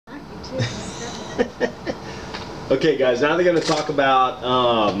Okay, guys, now they're going to talk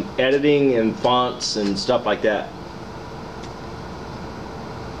about editing and fonts and stuff like that.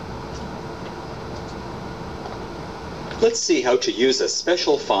 Let's see how to use a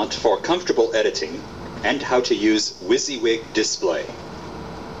special font for comfortable editing and how to use WYSIWYG display.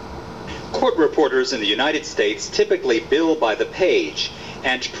 Court reporters in the United States typically bill by the page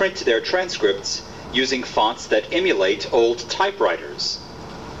and print their transcripts using fonts that emulate old typewriters.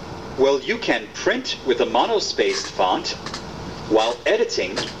 Well, you can print with a monospaced font while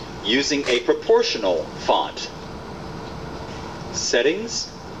editing using a proportional font.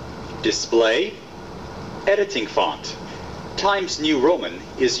 Settings, Display, Editing font. Times New Roman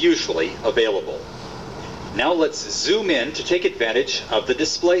is usually available. Now let's zoom in to take advantage of the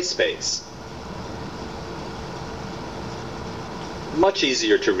display space. Much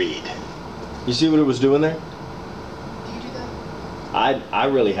easier to read. You see what it was doing there? Do you do that? I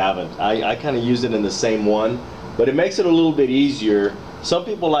really haven't. I kind of use it in the same one, but it makes it a little bit easier. Some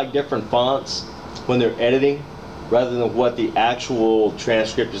people like different fonts when they're editing rather than what the actual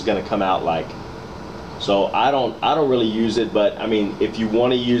transcript is going to come out like. So I don't really use it, but I mean, if you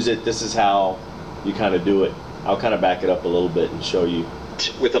want to use it, this is how you kind of do it. I'll kind of back it up a little bit and show you.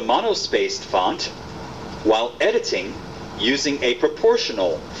 With a monospaced font while editing using a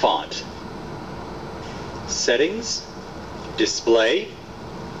proportional font. Settings, Display,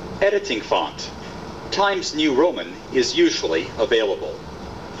 Editing font. Times New Roman is usually available.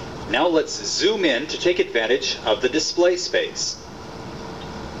 Now let's zoom in to take advantage of the display space.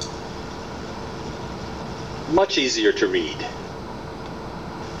 Much easier to read.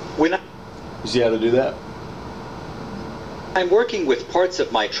 When You see how to do that? I'm working with parts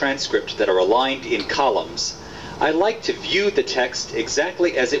of my transcript that are aligned in columns, I like to view the text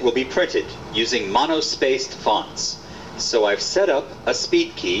exactly as it will be printed using monospaced fonts. So I've set up a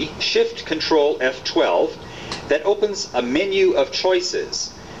speed key, Shift-Control F12, that opens a menu of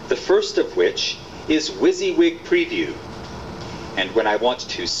choices, the first of which is WYSIWYG Preview. And when I want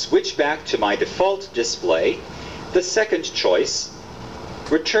to switch back to my default display, the second choice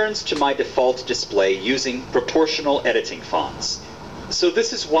returns to my default display using proportional editing fonts. So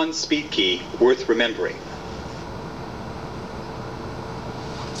this is one speed key worth remembering.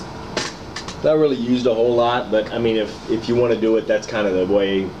 Not really used a whole lot, but I mean, if you want to do it, that's kind of the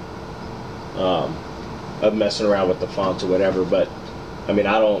way of messing around with the fonts or whatever. But I mean,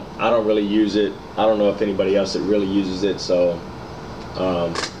 I don't really use it. I don't know if anybody else that really uses it. So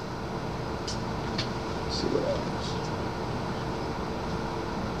let's see what else.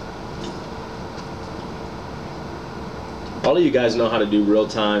 All of you guys know how to do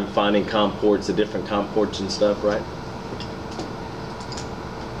real-time finding COM ports, the different COM ports and stuff, right?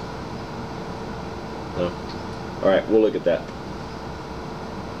 No? All right, we'll look at that.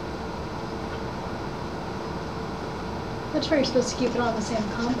 That's where you're supposed to keep it on the same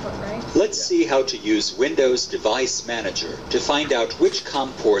COM port, right? Let's see how to use Windows Device Manager to find out which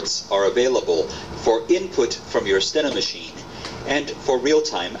COM ports are available for input from your Steno machine and for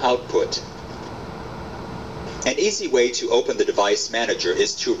real-time output. An easy way to open the Device Manager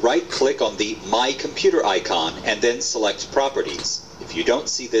is to right-click on the My Computer icon and then select Properties. If you don't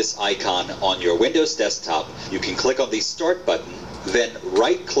see this icon on your Windows desktop, you can click on the Start button, then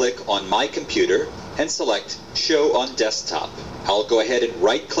right-click on My Computer and select Show on Desktop. I'll go ahead and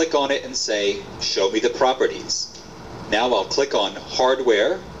right-click on it and say, Show me the properties. Now I'll click on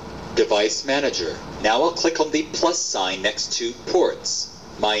Hardware, Device Manager. Now I'll click on the plus sign next to Ports.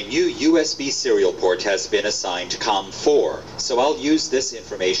 My new USB serial port has been assigned COM4, so I'll use this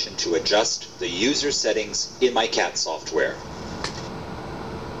information to adjust the user settings in my CAT software.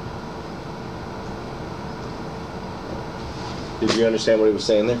 Did you understand what he was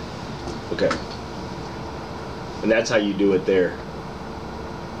saying there? Okay. And that's how you do it there.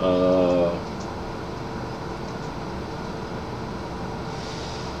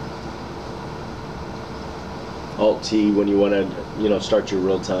 Alt-T when you want to, start your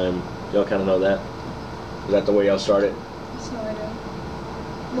real time. Y'all kind of know that? Is that the way y'all start it? That's no I do.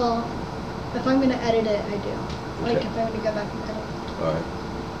 Well, if I'm going to edit it, I do. Like Okay. if I'm going to go back and edit. All right.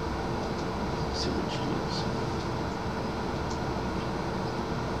 Let's see what you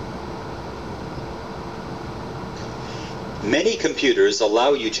use. Many computers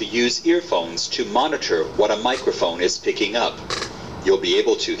allow you to use earphones to monitor what a microphone is picking up. You'll be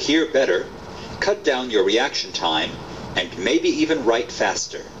able to hear better, cut down your reaction time, and maybe even write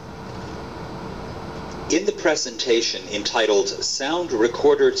faster. In the presentation entitled Sound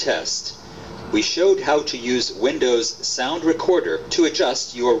Recorder Test, we showed how to use Windows Sound Recorder to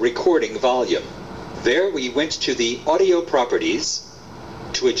adjust your recording volume. There we went to the Audio Properties,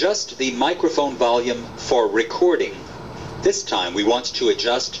 To adjust the microphone volume for recording. This time we want to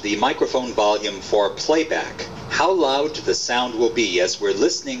adjust the microphone volume for playback. How loud the sound will be as we're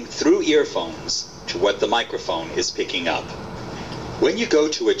listening through earphones to what the microphone is picking up. When you go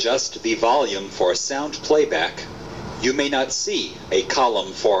to adjust the volume for sound playback, you may not see a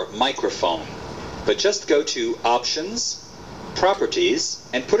column for microphone, but just go to Options, Properties,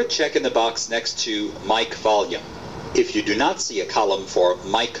 and put a check in the box next to Mic Volume. If you do not see a column for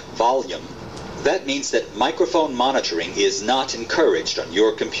mic volume, that means that microphone monitoring is not encouraged on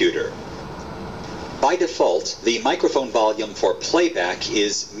your computer. By default, the microphone volume for playback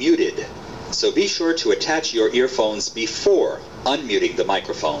is muted, so be sure to attach your earphones before unmuting the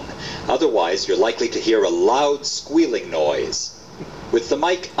microphone. Otherwise, you're likely to hear a loud squealing noise. With the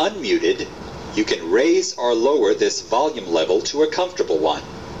mic unmuted, you can raise or lower this volume level to a comfortable one.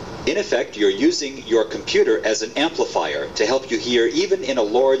 In effect, you're using your computer as an amplifier to help you hear even in a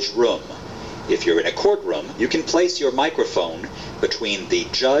large room. If you're in a courtroom, you can place your microphone between the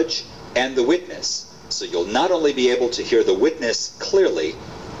judge and the witness, so you'll not only be able to hear the witness clearly,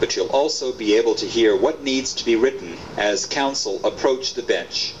 but you'll also be able to hear what needs to be written as counsel approach the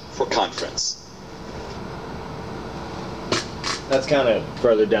bench for conference. That's kind of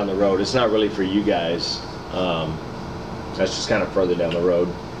further down the road. It's not really for you guys. That's just kind of further down the road.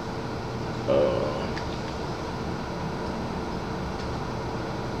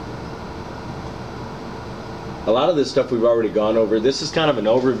 A lot of this stuff we've already gone over. This is kind of an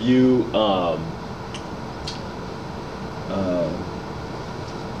overview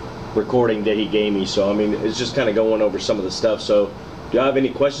recording that he gave me. So I mean, it's just kind of going over some of the stuff. So do y'all have any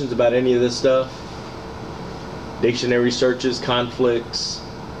questions about any of this stuff? Dictionary searches, conflicts.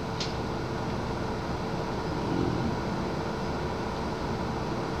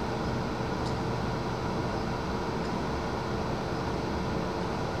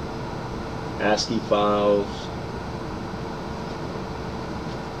 ASCII files.